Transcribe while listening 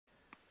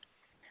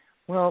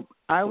Well,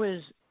 I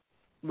was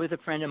with a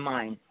friend of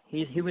mine.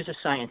 He was a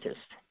scientist,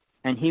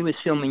 and he was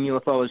filming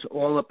UFOs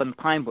all up in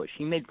Pine Bush.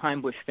 He made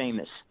Pine Bush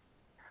famous.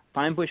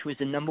 Pine Bush was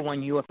the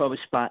 #1 UFO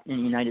spot in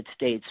the United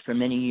States for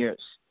many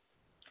years.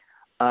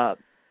 And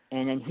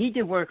then he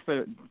did work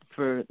for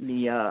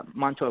the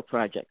Montauk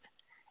Project,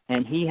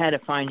 and he had to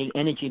find the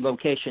energy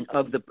location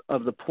of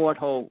the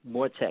porthole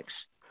vortex.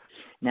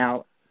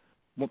 Now,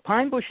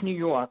 Pine Bush, New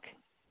York,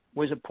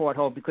 was a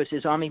porthole because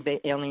there's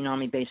alien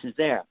army bases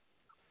there.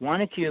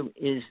 Wanaque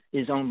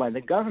is owned by the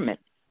government,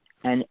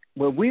 and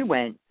where we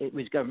went, it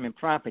was government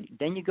property.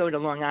 Then you go to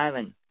Long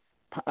Island,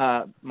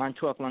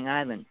 Montauk, Long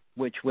Island,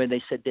 where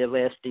they set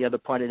the other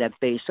part of that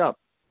base up.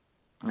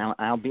 Now,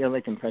 Al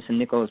Bielek and Preston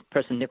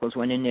Nichols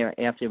went in there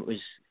after it was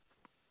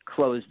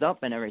closed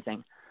up and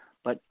everything.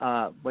 But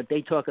what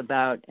they talk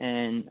about,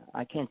 and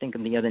I can't think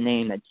of the other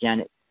name that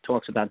Janet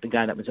talks about, the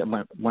guy that was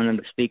one of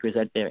the speakers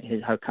at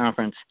her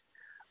conference,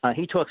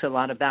 he talks a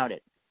lot about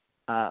it.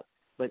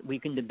 But we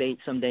can debate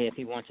someday if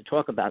he wants to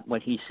talk about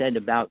what he said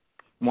about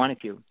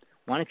Wanaque.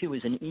 Wanaque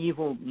was an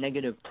evil,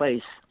 negative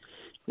place,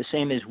 the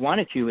same as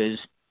Wanaque is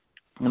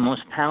the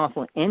most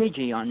powerful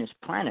energy on this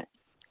planet.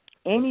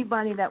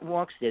 Anybody that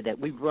walks there that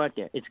we brought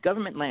there, it's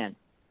government land,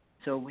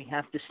 so we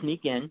have to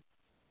sneak in.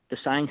 The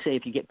signs say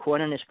if you get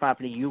caught on this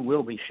property, you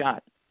will be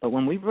shot. But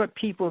when we brought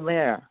people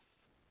there,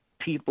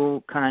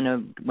 people kind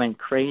of went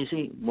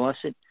crazy, lost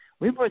it.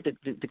 We brought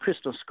the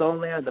crystal skull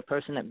there, the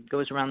person that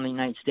goes around the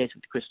United States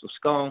with the crystal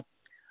skull.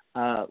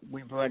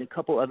 We brought a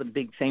couple other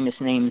big famous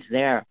names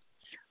there.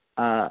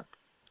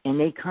 And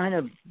they kind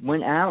of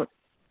went out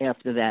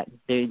after that.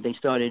 They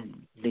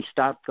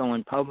stopped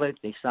going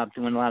public. They stopped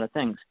doing a lot of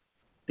things.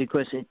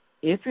 Because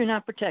if you're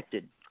not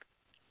protected,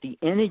 the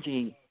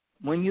energy,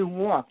 when you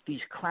walk,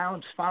 these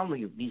clouds follow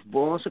you. These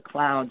balls of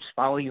clouds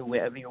follow you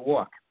wherever you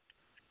walk.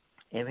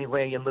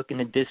 Everywhere you look in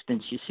the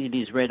distance, you see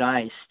these red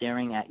eyes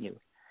staring at you.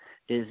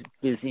 There's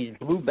these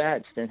blue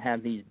bats that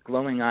have these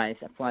glowing eyes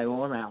that fly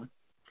all around.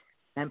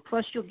 And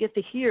plus you'll get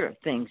to hear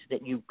things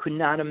that you could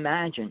not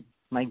imagine,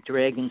 like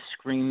dragons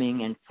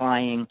screaming and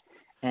flying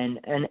and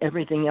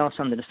everything else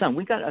under the sun.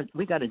 We got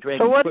a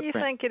dragon. So what footprint. do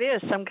you think it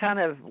is? Some kind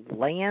of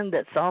land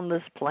that's on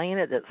this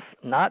planet that's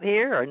not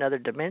here, or another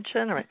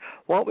dimension? I mean,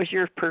 what was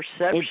your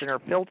perception or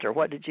filter?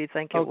 What did you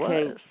think it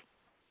was?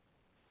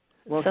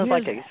 Well, sounds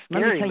like a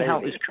scary let me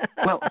tell movie. you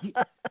how it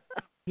was.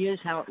 Here's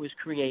how it was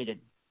created.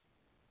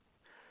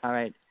 All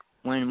right,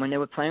 when they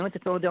were playing with the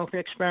Philadelphia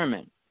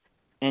experiment,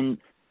 and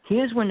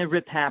here's when the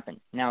rip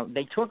happened. Now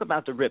they talk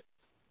about the rip.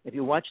 If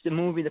you watch the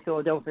movie, the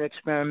Philadelphia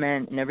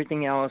experiment, and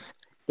everything else.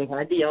 They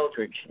had the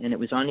Eldridge, and it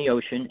was on the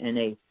ocean, and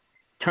they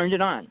turned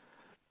it on,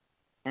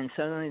 and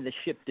suddenly the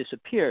ship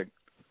disappeared.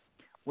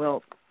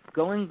 Well,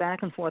 going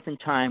back and forth in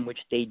time, which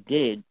they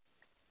did,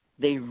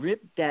 they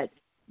ripped that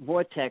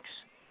vortex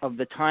of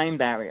the time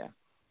barrier,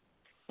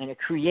 and it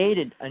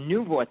created a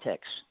new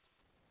vortex,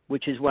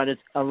 which is what is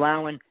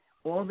allowing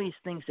all these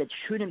things that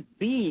shouldn't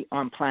be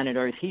on planet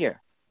Earth here,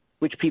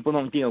 which people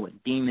don't deal with,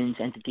 demons,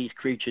 entities,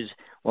 creatures.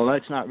 Well,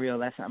 that's not real,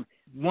 that's not...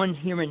 One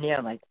here and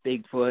there, like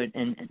Bigfoot,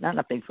 and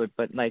not Bigfoot,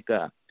 but like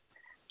the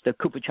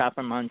Koopa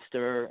Chopper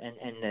monster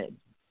and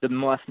the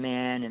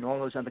Mothman and all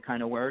those other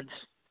kind of words.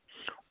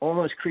 All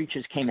those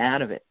creatures came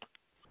out of it.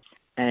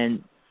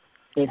 And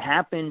it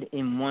happened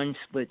in one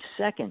split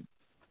second.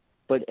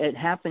 But it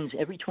happens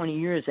every 20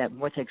 years, that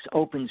vortex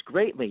opens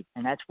greatly.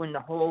 And that's when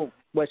the whole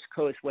West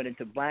Coast went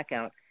into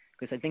blackout,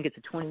 because I think it's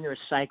a 20-year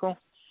cycle.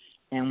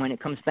 And when it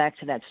comes back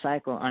to that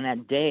cycle, on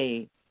that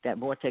day, that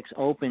vortex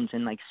opens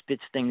and like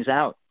spits things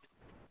out.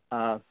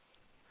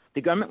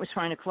 The government was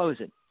trying to close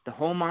it. The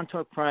whole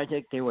Montauk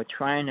Project, they were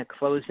trying to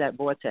close that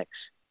vortex.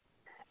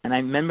 And I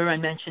remember I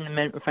mentioned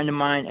a friend of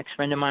mine,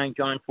 ex-friend of mine,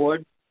 John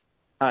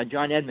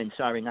Edmond,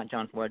 sorry, not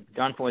John Ford.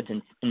 John Ford's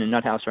in the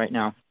nut house right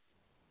now.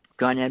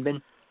 John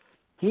Edmond,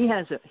 he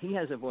has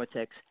a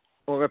vortex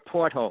or a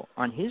porthole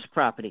on his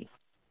property.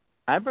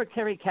 I brought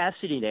Kerry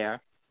Cassidy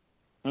there,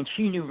 and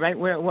she knew right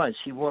where it was.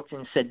 She walked in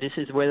and said, this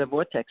is where the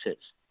vortex is.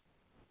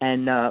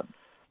 And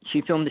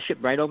she filmed the ship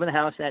right over the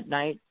house that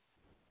night.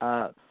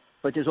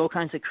 But there's all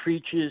kinds of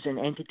creatures and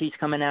entities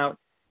coming out.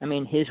 I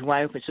mean, his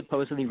wife was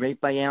supposedly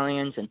raped by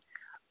aliens, and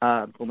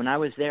but when I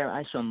was there,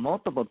 I saw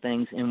multiple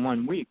things in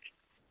 1 week.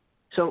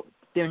 So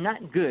they're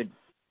not good.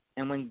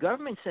 And when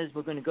government says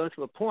we're going to go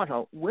through a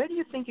porthole, where do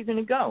you think you're going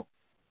to go?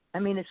 I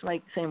mean, it's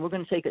like saying we're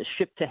going to take a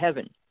ship to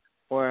heaven,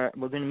 or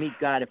we're going to meet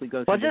God if we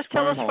go through this Well, just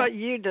tell us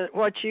wormhole.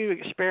 what you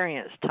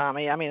experienced,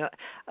 Tommy. I mean,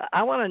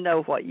 I want to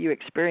know what you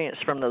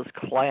experienced from those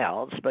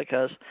clouds,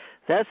 because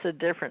that's a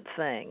different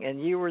thing.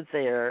 And you were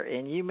there,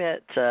 and you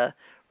met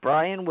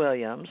Brian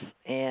Williams.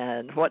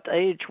 And what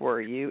age were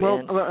you?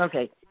 Well,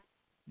 okay.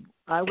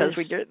 Because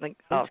we didn't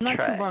off not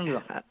track. Too long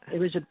ago.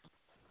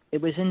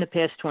 It was in the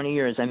past 20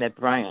 years I met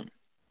Brian.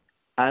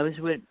 I was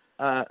with,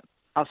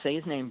 I'll say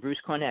his name, Bruce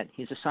Cornett.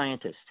 He's a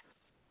scientist.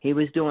 He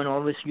was doing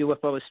all this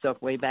UFO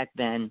stuff way back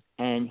then,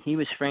 and he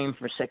was framed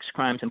for sex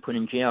crimes and put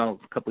in jail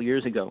a couple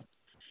years ago.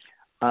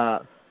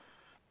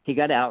 He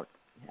got out.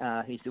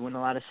 He's doing a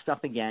lot of stuff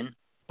again.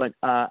 But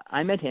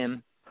I met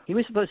him he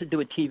was supposed to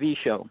do a TV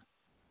show,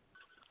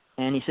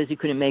 and he says he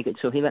couldn't make it,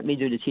 so he let me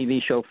do the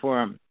TV show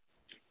for him.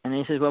 And then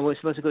he says, well, we're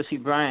supposed to go see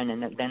Brian,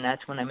 and then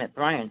that's when I met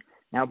Brian.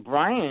 Now,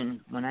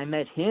 Brian, when I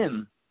met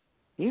him,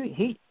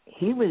 he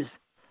was,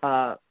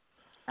 I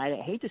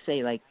hate to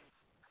say, like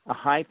a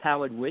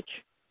high-powered witch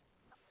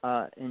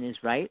in his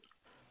right.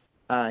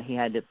 He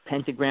had the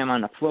pentagram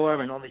on the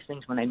floor and all these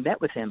things when I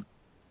met with him.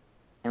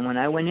 And when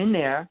I went in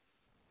there,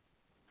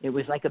 it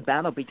was like a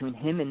battle between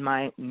him and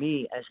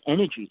me as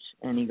energies.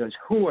 And he goes,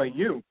 who are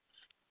you?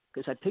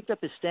 Because I picked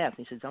up his staff.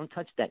 He says, don't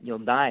touch that, you'll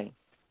die.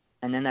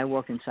 And then I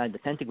walk inside the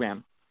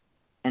pentagram.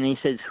 And he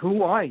says,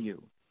 who are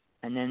you?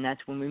 And then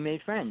that's when we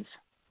made friends.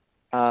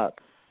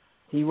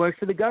 He worked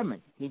for the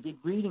government. He did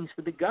readings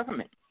for the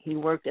government. He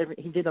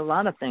did a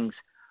lot of things.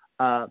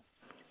 But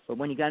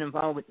when he got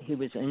involved, he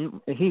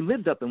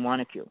lived up in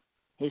Wanaque.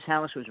 His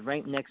house was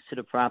right next to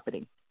the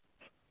property.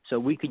 So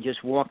we could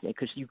just walk there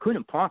because you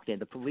couldn't park there.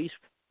 The police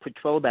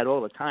patrolled that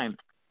all the time.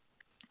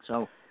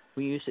 So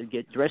we used to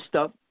get dressed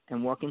up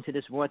and walk into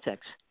this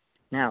vortex.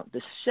 Now,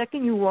 the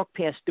second you walk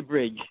past the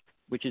bridge,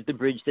 which is the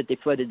bridge that they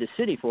flooded the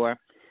city for,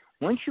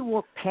 once you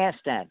walk past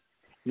that,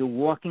 you're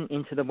walking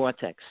into the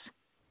vortex.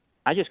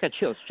 I just got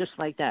chills, just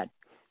like that.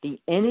 The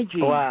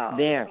energy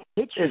there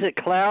hits you. Is it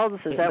clouds?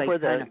 Is that like where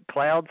the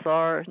clouds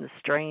are? The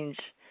strange...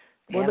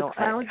 Well, the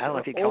clouds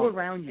are all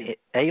around you.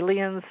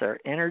 Aliens or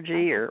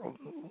energy or...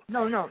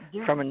 No.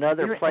 From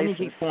another place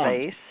in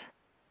space?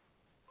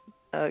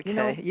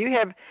 Okay. You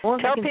have...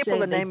 Tell people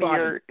the name of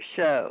your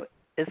show.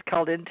 It's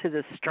called Into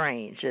the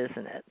Strange,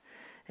 isn't it?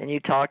 And you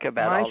talk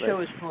about all this. My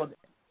show is called...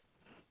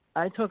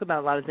 I talk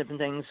about a lot of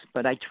different things,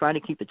 but I try to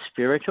keep it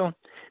spiritual.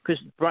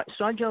 Because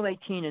Sergio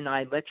 18 and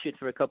I lectured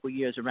for a couple of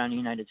years around the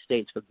United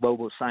States for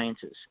global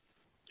sciences.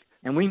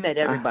 And we met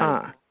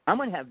everybody. I'm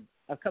going to have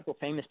a couple of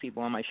famous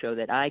people on my show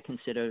that I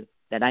consider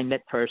that I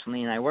met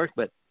personally and I worked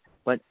with.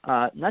 But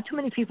not too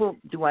many people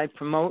do I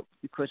promote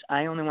because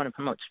I only want to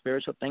promote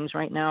spiritual things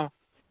right now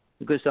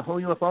because the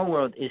whole UFO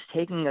world is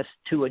taking us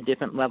to a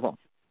different level.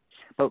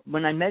 But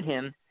when I met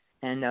him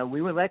and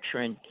we were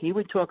lecturing, he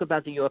would talk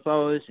about the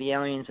UFOs, the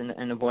aliens,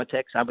 and the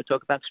vortex. I would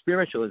talk about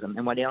spiritualism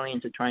and what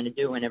aliens are trying to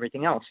do and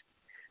everything else.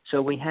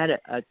 So we had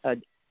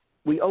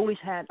we always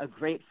had a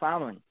great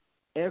following.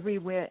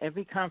 Everywhere,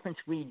 every conference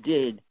we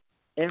did,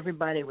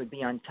 everybody would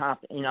be on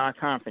top in our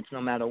conference no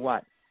matter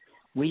what.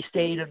 We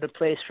stayed at the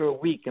place for a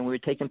week, and we were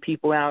taking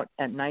people out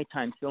at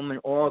nighttime filming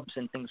orbs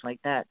and things like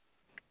that.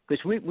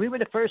 Because we were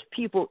the first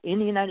people in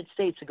the United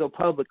States to go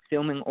public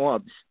filming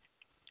orbs.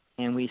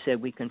 And we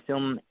said we can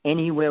film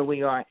anywhere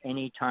we are,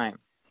 anytime.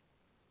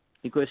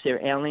 Because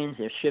they're aliens,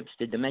 they're ships,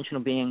 they're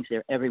dimensional beings,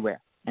 they're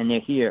everywhere. And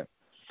they're here.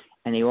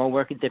 And they all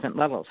work at different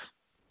levels.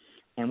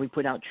 And we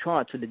put out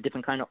charts with the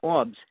different kind of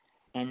orbs.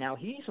 And now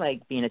he's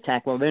like being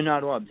attacked. Well, they're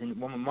not orbs. And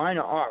when mine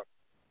are,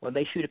 well,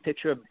 they shoot a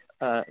picture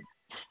of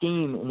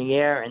steam in the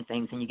air and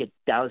things, and you get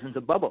thousands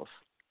of bubbles.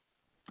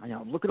 I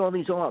know, look at all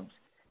these orbs.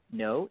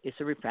 No, it's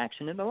a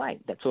refraction of the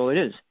light. That's all it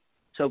is.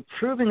 So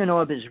proving an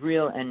orb is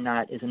real and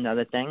not is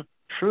another thing.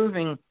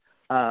 Proving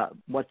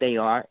what they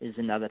are is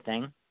another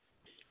thing.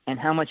 And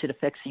how much it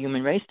affects the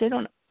human race, they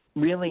don't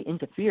really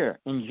interfere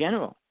in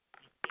general.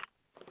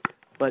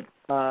 But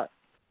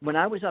when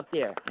I was up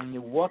there and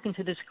you walk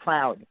into this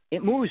cloud,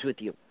 it moves with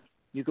you.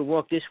 You could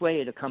walk this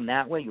way, it'll come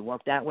that way. You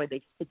walk that way.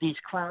 These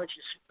clouds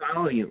just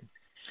follow you.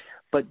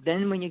 But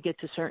then when you get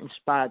to certain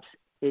spots,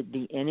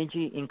 the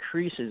energy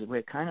increases where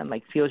it kind of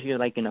like feels you're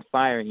like in a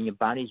fire and your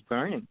body's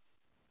burning.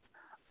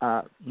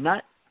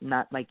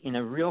 Not like in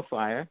a real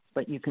fire,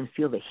 but you can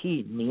feel the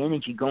heat and the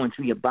energy going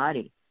through your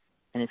body.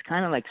 And it's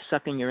kind of like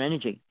sucking your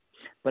energy.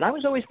 But I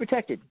was always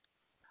protected.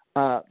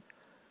 I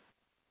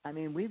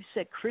mean, we've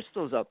set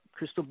crystals up,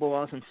 crystal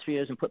balls and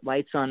spheres, and put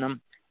lights on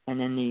them,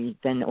 and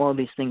then all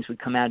these things would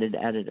come out of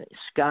the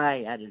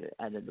sky,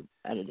 out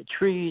of the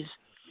trees.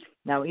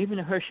 Now, even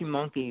a Hershey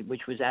monkey,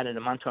 which was out of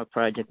the Montauk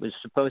Project, was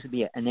supposed to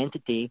be an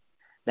entity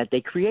that they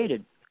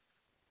created.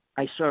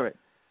 I saw it.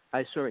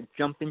 I saw it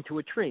jump into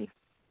a tree.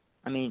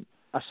 I mean,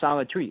 a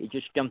solid tree. It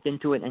just jumped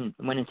into it and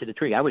went into the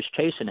tree. I was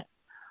chasing it.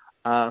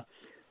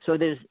 So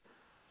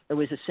it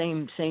was the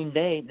same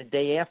day, the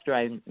day after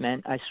I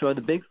saw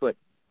the Bigfoot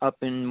up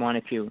in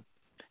Wanaque.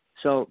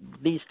 So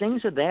these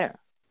things are there.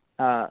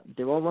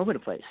 They're all over the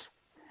place.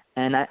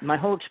 And my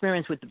whole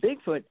experience with the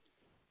Bigfoot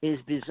is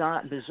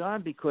bizarre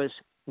because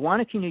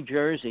Wanaque, New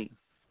Jersey,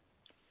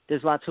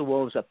 there's lots of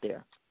wolves up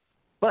there.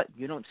 But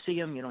you don't see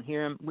them, you don't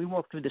hear them. We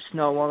walk through the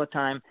snow all the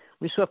time.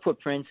 We saw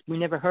footprints. We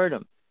never heard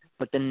them.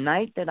 But the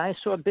night that I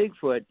saw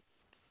Bigfoot,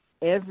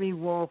 every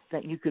wolf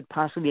that you could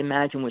possibly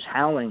imagine was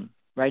howling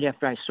right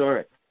after I saw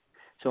it.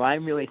 So I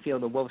really feel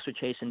the wolves were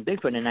chasing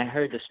Bigfoot, and I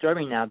heard the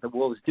story now. The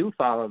wolves do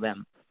follow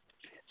them.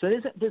 So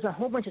there's a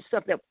whole bunch of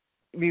stuff that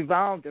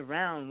revolved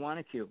around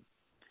Wanaque.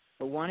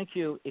 But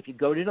Wanaque, if you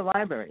go to the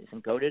libraries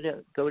and go to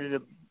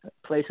the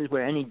places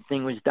where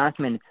anything was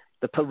documented,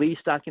 the police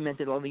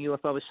documented all the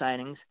UFO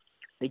sightings.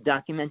 They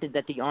documented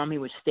that the Army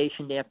was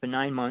stationed there for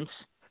 9 months,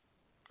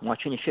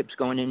 watching the ships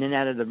going in and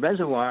out of the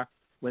reservoir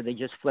where they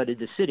just flooded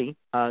the city,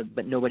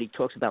 but nobody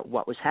talks about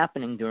what was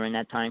happening during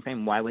that time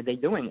frame. Why were they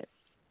doing it?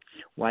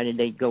 Why did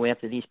they go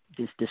after this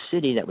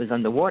city that was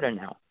underwater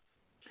now?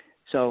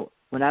 So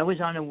when I was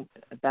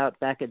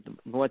back at the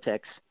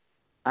Vortex,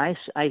 I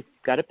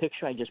got a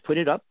picture. I just put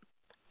it up.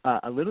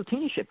 A little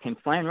teeny ship came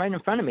flying right in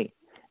front of me.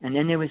 And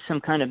then there was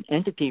some kind of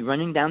entity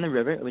running down the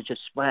river. It was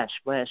just splash,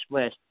 splash,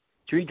 splash.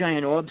 3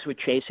 giant orbs were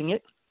chasing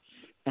it.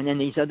 And then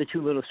these other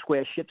 2 little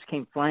square ships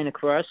came flying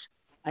across.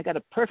 I got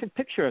a perfect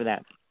picture of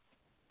that.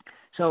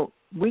 So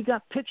we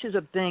got pictures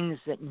of things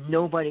that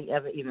nobody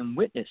ever even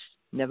witnessed,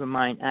 never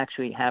mind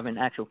actually having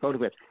actual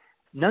photographs.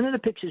 None of the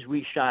pictures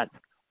we shot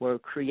were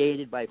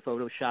created by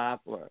Photoshop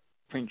or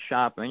Print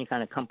Shop or any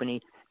kind of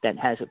company that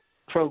has a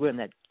program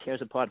that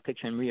tears apart a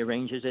picture and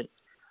rearranges it.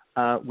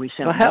 We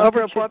sent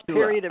over what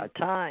period of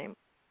time,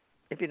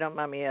 if you don't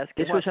mind me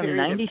asking? This was from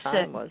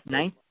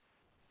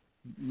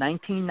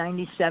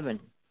 1997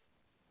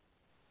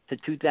 to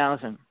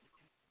 2000.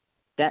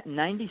 That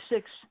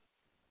 96,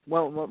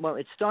 well,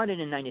 it started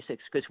in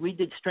 96 because we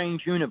did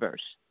Strange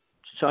Universe.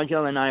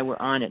 Sargel and I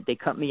were on it. They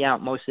cut me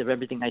out. Most of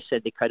everything I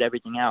said, they cut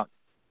everything out.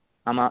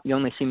 You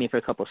only see me for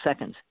a couple of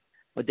seconds.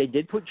 But they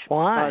did put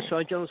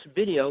Sargel's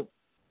video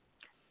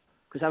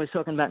because I was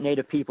talking about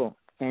Native people.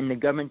 And the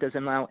government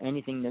doesn't allow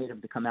anything Native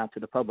to come out to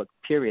the public,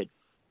 period.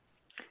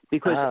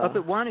 Because up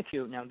at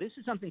Wanaque, now this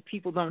is something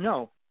people don't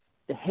know,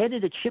 the head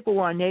of the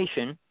Chippewa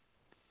Nation,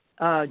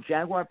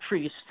 Jaguar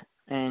priest,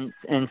 and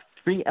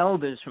 3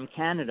 elders from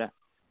Canada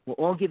were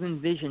all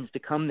given visions to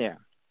come there.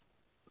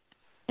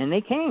 And they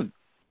came.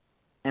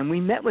 And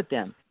we met with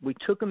them. We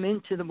took them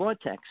into the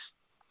Vortex.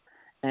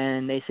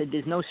 And they said,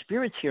 there's no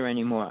spirits here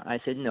anymore.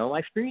 I said, no,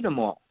 I freed them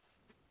all.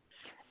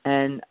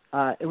 And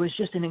it was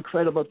just an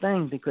incredible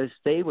thing because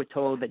they were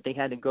told that they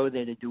had to go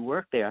there to do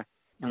work there.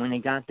 And when they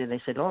got there, they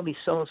said, all these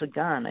souls are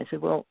gone. I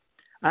said, well,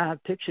 I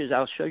have pictures.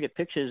 I'll show you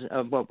pictures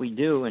of what we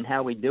do and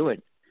how we do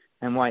it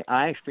and why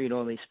I freed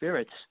all these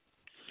spirits.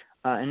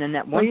 And then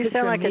that one picture of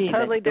me. Well, you sound like a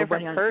totally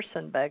different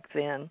person back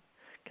then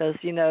because,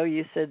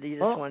 you said you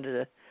just wanted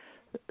to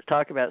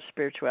talk about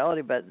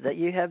spirituality, but that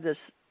you have this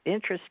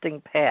interesting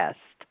past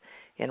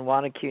in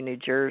Wanaque, New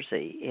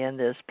Jersey, in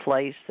this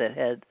place that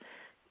had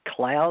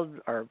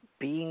cloud or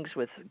beings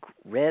with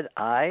red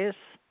eyes,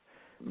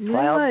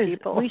 cloud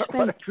people. We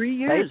spent 3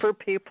 years. Paper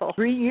people.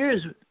 3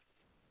 years.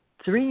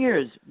 3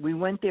 years. We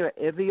went there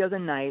every other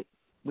night.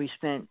 We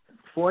spent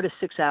 4 to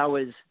 6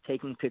 hours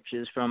taking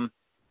pictures from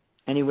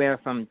anywhere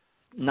from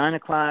 9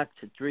 o'clock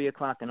to 3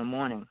 o'clock in the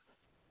morning.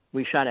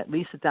 We shot at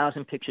least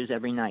 1,000 pictures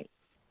every night.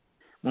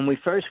 When we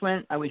first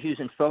went, I was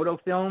using photo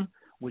film,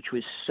 which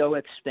was so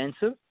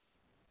expensive.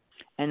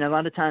 And a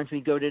lot of times we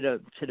go to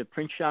the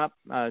print shop,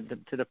 to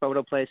the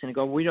photo place, and they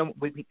go, we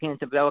can't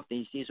develop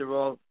these. These are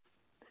all.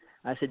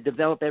 I said,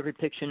 develop every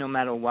picture no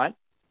matter what,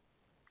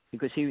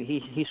 because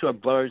he saw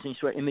blurs and he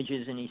saw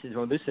images and he says,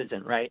 well, this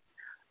isn't right.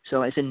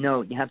 So I said,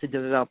 no, you have to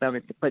develop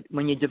everything. But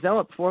when you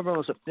develop 4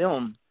 rolls of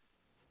film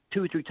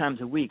 2 or 3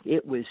 times a week,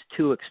 it was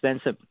too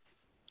expensive.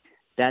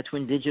 That's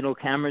when digital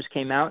cameras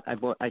came out.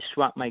 I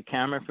swapped my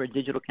camera for a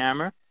digital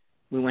camera.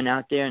 We went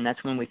out there, and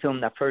that's when we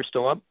filmed our first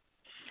orb.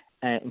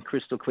 In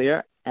crystal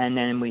clear, and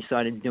then we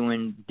started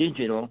doing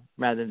digital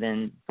rather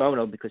than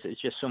photo because it's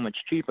just so much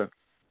cheaper.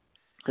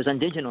 Because on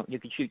digital,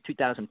 you could shoot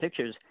 2,000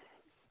 pictures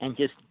and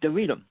just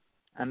delete them.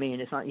 I mean,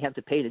 it's not you have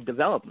to pay to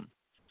develop them.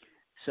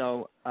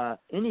 So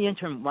in the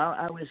interim, while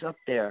I was up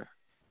there,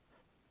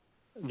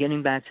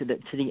 getting back to the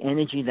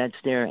energy that's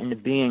there and the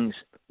beings,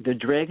 a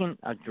dragon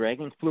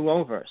flew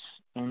over us,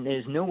 and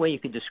there's no way you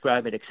could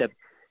describe it except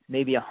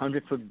maybe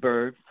 100-foot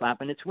bird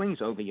flapping its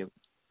wings over you,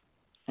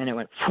 and it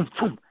went boom,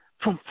 boom.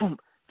 Boom, boom,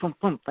 boom,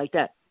 boom, like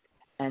that.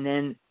 And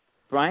then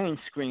Brian's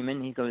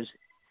screaming. He goes,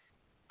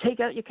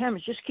 take out your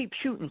cameras. Just keep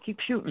shooting, keep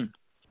shooting.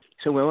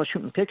 So we're all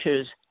shooting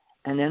pictures,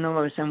 and then all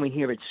of a sudden we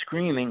hear it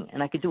screaming.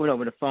 And I could do it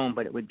over the phone,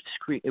 but it would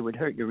scream. It would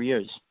hurt your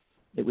ears.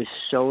 It was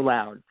so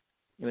loud.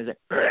 It was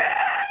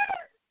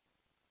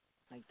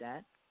like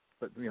that,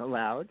 but real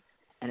loud.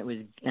 And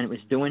it was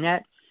doing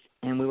that,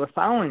 and we were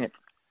following it.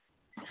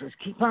 So let's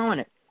keep following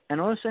it.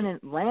 And all of a sudden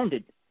it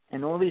landed,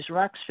 and all these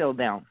rocks fell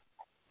down.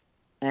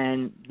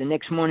 And the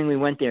next morning we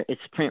went there. Its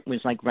print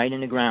was like right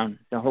in the ground.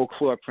 The whole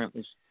floor print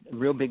was a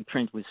real big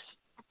print was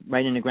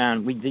right in the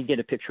ground. We did get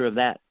a picture of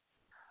that.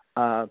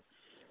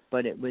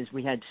 But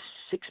we had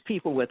 6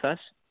 people with us.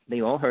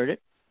 They all heard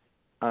it.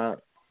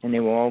 And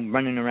they were all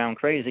running around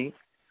crazy,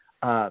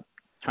 trying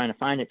to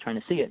find it, trying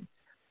to see it.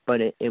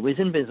 But it was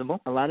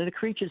invisible. A lot of the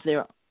creatures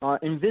there are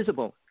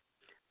invisible.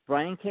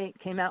 Brian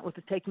came out with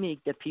a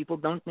technique that people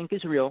don't think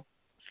is real.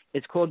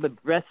 It's called the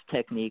breath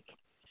technique.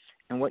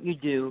 And what you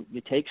do, you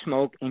take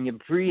smoke and you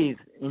breathe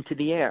into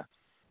the air.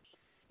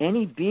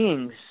 Any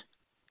beings,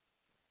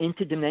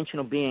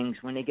 interdimensional beings,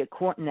 when they get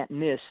caught in that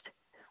mist,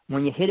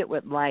 when you hit it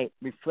with light,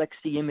 reflects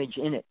the image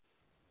in it.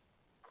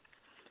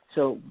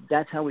 So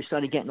that's how we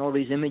started getting all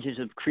these images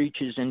of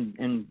creatures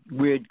and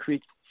weird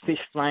fish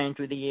flying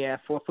through the air,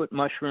 4-foot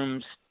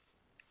mushrooms,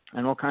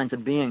 and all kinds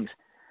of beings.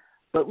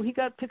 But we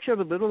got a picture of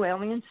a little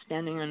alien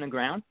standing on the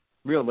ground,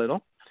 real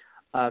little,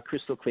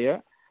 crystal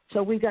clear.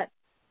 So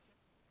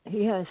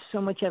he has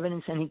so much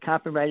evidence, and he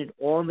copyrighted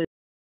all the